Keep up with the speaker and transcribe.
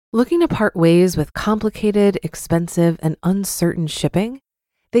Looking to part ways with complicated, expensive, and uncertain shipping?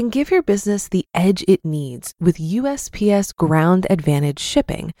 Then give your business the edge it needs with USPS Ground Advantage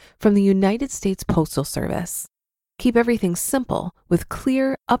shipping from the United States Postal Service. Keep everything simple with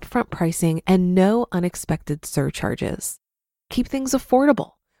clear, upfront pricing and no unexpected surcharges. Keep things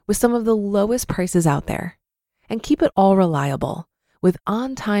affordable with some of the lowest prices out there. And keep it all reliable with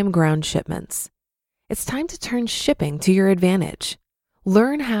on-time ground shipments. It's time to turn shipping to your advantage.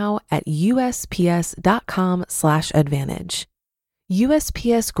 Learn how at USPS.com/advantage.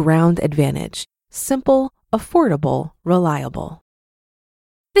 USPS Ground Advantage. Simple, affordable, reliable.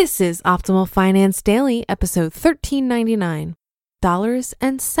 This is Optimal Finance Daily, episode 1399, Dollars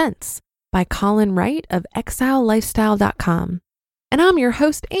and Cents by Colin Wright of ExileLifestyle.com. And I'm your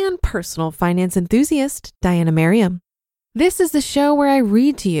host and personal finance enthusiast, Diana Merriam. This is the show where I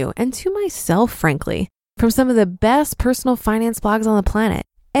read to you and to myself, frankly, from some of the best personal finance blogs on the planet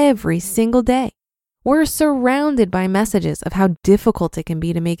every single day. We're surrounded by messages of how difficult it can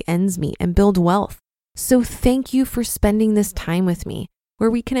be to make ends meet and build wealth. So thank you for spending this time with me,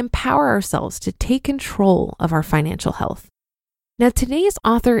 where we can empower ourselves to take control of our financial health. Now, today's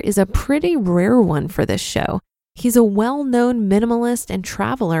author is a pretty rare one for this show. He's a well-known minimalist and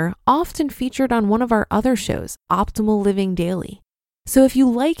traveler, often featured on one of our other shows, Optimal Living Daily. So if you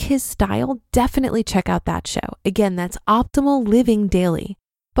like his style, definitely check out that show. Again, that's Optimal Living Daily.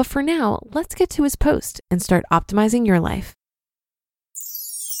 But for now, let's get to his post and start optimizing your life.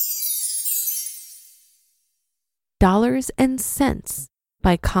 Dollars and Cents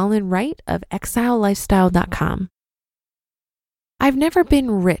by Colin Wright of ExileLifestyle.com. I've never been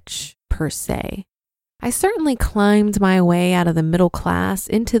rich, per se. I certainly climbed my way out of the middle class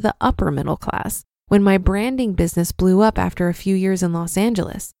into the upper middle class when my branding business blew up after a few years in Los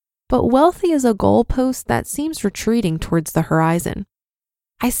Angeles. But wealthy is a goalpost that seems retreating towards the horizon.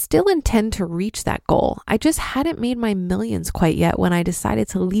 I still intend to reach that goal. I just hadn't made my millions quite yet when I decided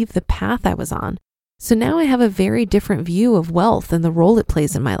to leave the path I was on. So now I have a very different view of wealth and the role it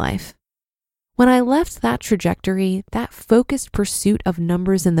plays in my life. When I left that trajectory, that focused pursuit of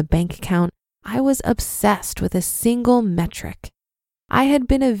numbers in the bank account, I was obsessed with a single metric. I had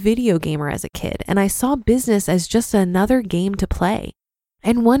been a video gamer as a kid, and I saw business as just another game to play,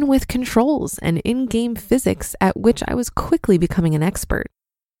 and one with controls and in-game physics at which I was quickly becoming an expert.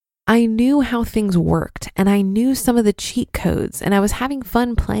 I knew how things worked, and I knew some of the cheat codes, and I was having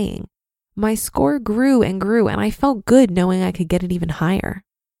fun playing. My score grew and grew, and I felt good knowing I could get it even higher.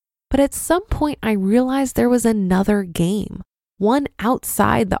 But at some point, I realized there was another game, one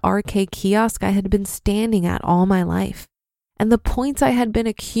outside the arcade kiosk I had been standing at all my life. And the points I had been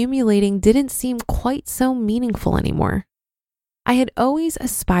accumulating didn't seem quite so meaningful anymore. I had always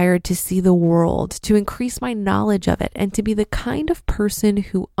aspired to see the world, to increase my knowledge of it, and to be the kind of person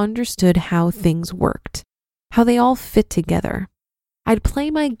who understood how things worked, how they all fit together. I'd play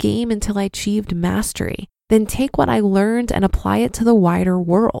my game until I achieved mastery, then take what I learned and apply it to the wider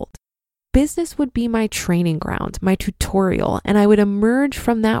world. Business would be my training ground, my tutorial, and I would emerge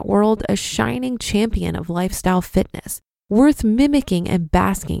from that world a shining champion of lifestyle fitness, worth mimicking and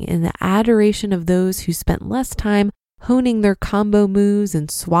basking in the adoration of those who spent less time honing their combo moves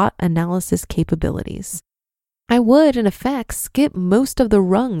and SWOT analysis capabilities. I would, in effect, skip most of the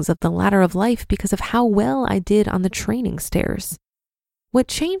rungs of the ladder of life because of how well I did on the training stairs. What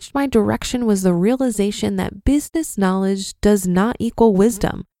changed my direction was the realization that business knowledge does not equal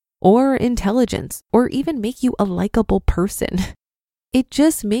wisdom or intelligence or even make you a likable person. It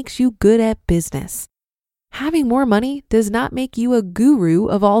just makes you good at business. Having more money does not make you a guru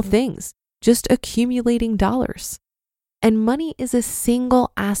of all things, just accumulating dollars. And money is a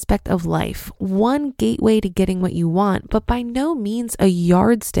single aspect of life, one gateway to getting what you want, but by no means a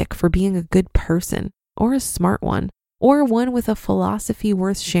yardstick for being a good person, or a smart one, or one with a philosophy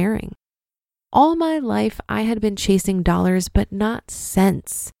worth sharing. All my life, I had been chasing dollars, but not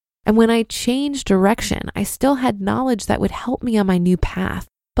cents. And when I changed direction, I still had knowledge that would help me on my new path.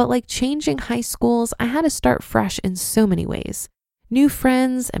 But like changing high schools, I had to start fresh in so many ways. New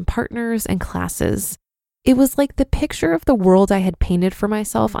friends and partners and classes. It was like the picture of the world I had painted for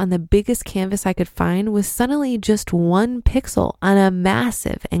myself on the biggest canvas I could find was suddenly just one pixel on a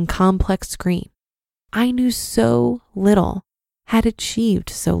massive and complex screen. I knew so little, had achieved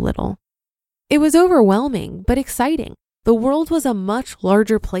so little. It was overwhelming, but exciting. The world was a much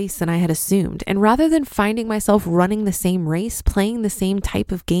larger place than I had assumed, and rather than finding myself running the same race, playing the same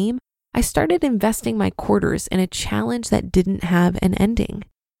type of game, I started investing my quarters in a challenge that didn't have an ending.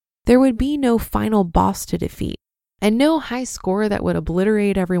 There would be no final boss to defeat, and no high score that would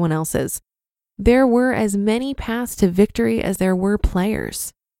obliterate everyone else's. There were as many paths to victory as there were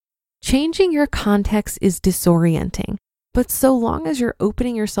players. Changing your context is disorienting, but so long as you're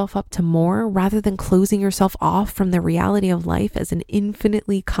opening yourself up to more rather than closing yourself off from the reality of life as an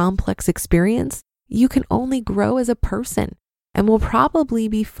infinitely complex experience, you can only grow as a person and will probably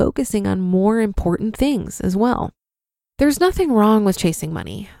be focusing on more important things as well. There's nothing wrong with chasing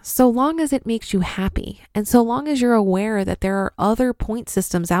money, so long as it makes you happy, and so long as you're aware that there are other point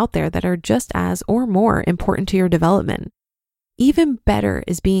systems out there that are just as or more important to your development. Even better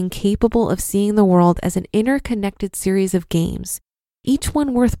is being capable of seeing the world as an interconnected series of games, each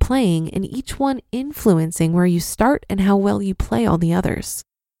one worth playing and each one influencing where you start and how well you play all the others.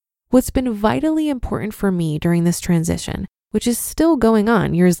 What's been vitally important for me during this transition, which is still going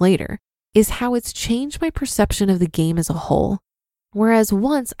on years later, is how it's changed my perception of the game as a whole. Whereas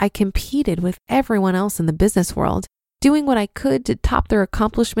once I competed with everyone else in the business world, doing what I could to top their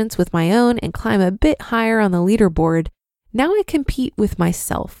accomplishments with my own and climb a bit higher on the leaderboard, now I compete with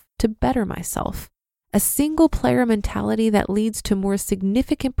myself to better myself, a single player mentality that leads to more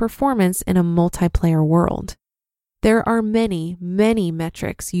significant performance in a multiplayer world. There are many, many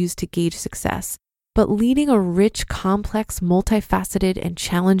metrics used to gauge success, but leading a rich, complex, multifaceted, and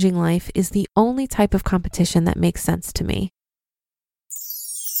challenging life is the only type of competition that makes sense to me.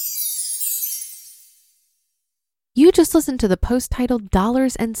 You just listened to the post titled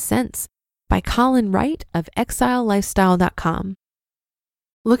Dollars and Cents by Colin Wright of ExileLifestyle.com.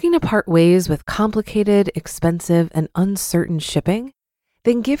 Looking to part ways with complicated, expensive, and uncertain shipping?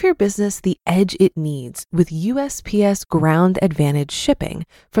 Then give your business the edge it needs with USPS Ground Advantage shipping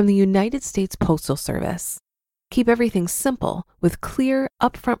from the United States Postal Service. Keep everything simple with clear,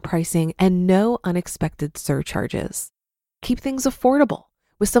 upfront pricing and no unexpected surcharges. Keep things affordable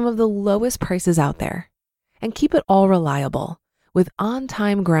with some of the lowest prices out there. And keep it all reliable with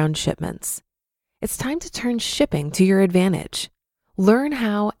on-time ground shipments. It's time to turn shipping to your advantage. Learn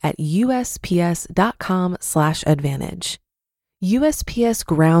how at USPS.com/advantage. USPS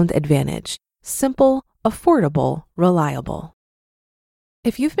Ground Advantage. Simple, affordable, reliable.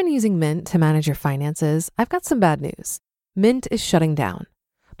 If you've been using Mint to manage your finances, I've got some bad news. Mint is shutting down.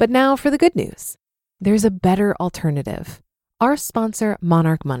 But now for the good news. There's a better alternative. Our sponsor,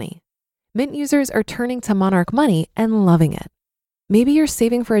 Monarch Money. Mint users are turning to Monarch Money and loving it. Maybe you're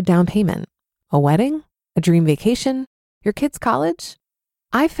saving for a down payment, a wedding, a dream vacation, your kids' college.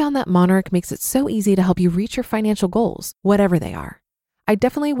 I've found that Monarch makes it so easy to help you reach your financial goals, whatever they are. I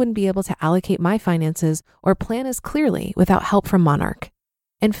definitely wouldn't be able to allocate my finances or plan as clearly without help from Monarch.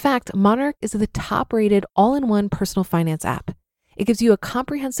 In fact, Monarch is the top-rated all-in-one personal finance app. It gives you a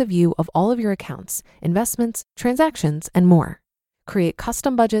comprehensive view of all of your accounts, investments, transactions, and more. Create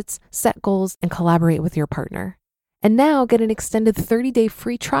custom budgets, set goals, and collaborate with your partner. And now get an extended 30-day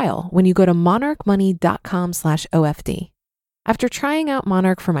free trial when you go to monarchmoney.com/OFD. After trying out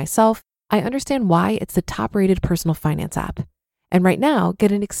Monarch for myself, I understand why it's the top-rated personal finance app. And right now,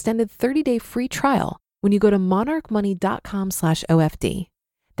 get an extended 30-day free trial when you go to monarchmoney.com/OFD.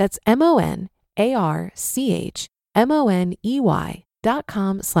 That's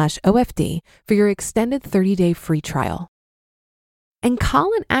monarchmoney.com/OFD for your extended 30-day free trial. And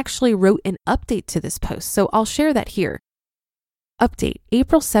Colin actually wrote an update to this post, so I'll share that here. Update,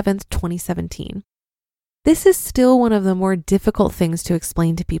 April 7th, 2017. This is still one of the more difficult things to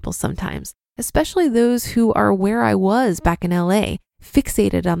explain to people sometimes, especially those who are where I was back in LA,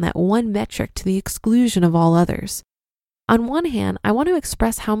 fixated on that one metric to the exclusion of all others. On one hand, I want to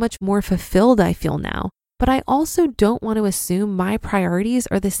express how much more fulfilled I feel now, but I also don't want to assume my priorities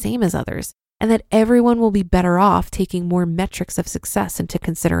are the same as others, and that everyone will be better off taking more metrics of success into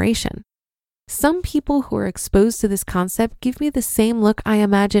consideration. Some people who are exposed to this concept give me the same look I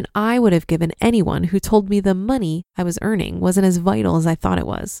imagine I would have given anyone who told me the money I was earning wasn't as vital as I thought it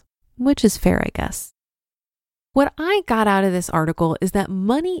was, which is fair, I guess. What I got out of this article is that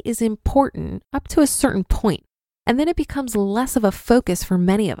money is important up to a certain point, and then it becomes less of a focus for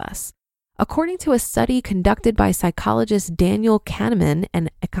many of us. According to a study conducted by psychologist Daniel Kahneman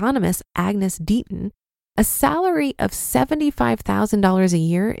and economist Agnes Deaton, a salary of $75,000 a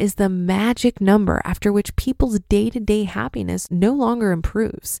year is the magic number after which people's day-to-day happiness no longer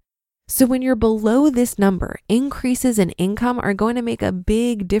improves. So when you're below this number, increases in income are going to make a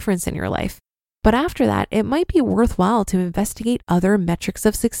big difference in your life. But after that, it might be worthwhile to investigate other metrics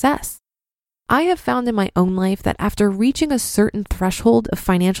of success. I have found in my own life that after reaching a certain threshold of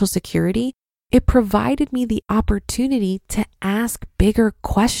financial security, it provided me the opportunity to ask bigger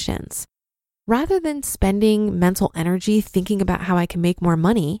questions. Rather than spending mental energy thinking about how I can make more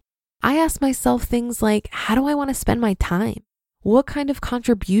money, I ask myself things like, how do I want to spend my time? What kind of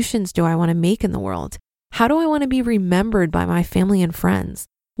contributions do I want to make in the world? How do I want to be remembered by my family and friends?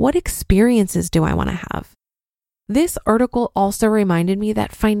 What experiences do I want to have? This article also reminded me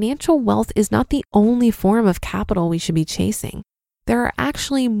that financial wealth is not the only form of capital we should be chasing. There are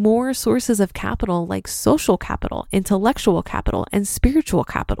actually more sources of capital like social capital, intellectual capital, and spiritual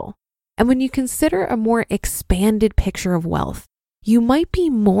capital. And when you consider a more expanded picture of wealth, you might be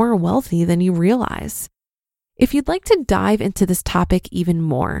more wealthy than you realize. If you'd like to dive into this topic even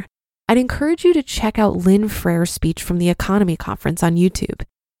more, I'd encourage you to check out Lynn Frere's speech from the Economy Conference on YouTube.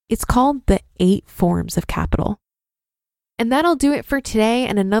 It's called The 8 Forms of Capital. And that'll do it for today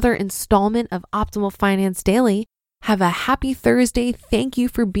and another installment of Optimal Finance Daily. Have a happy Thursday. Thank you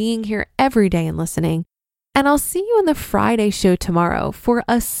for being here every day and listening. And I'll see you in the Friday show tomorrow for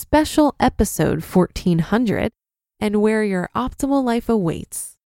a special episode 1400 and where your optimal life awaits.